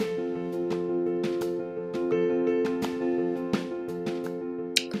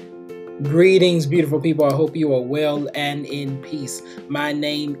Greetings, beautiful people. I hope you are well and in peace. My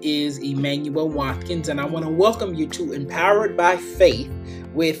name is Emmanuel Watkins, and I want to welcome you to Empowered by Faith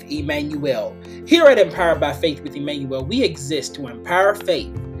with Emmanuel. Here at Empowered by Faith with Emmanuel, we exist to empower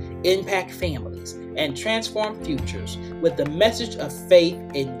faith, impact families, and transform futures with the message of faith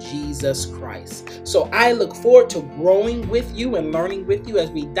in Jesus Christ. So I look forward to growing with you and learning with you as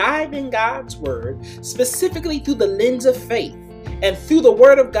we dive in God's Word, specifically through the lens of faith. And through the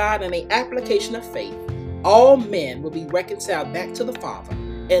Word of God and the application of faith, all men will be reconciled back to the Father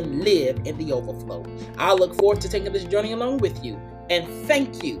and live in the overflow. I look forward to taking this journey along with you, and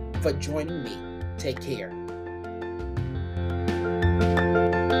thank you for joining me. Take care.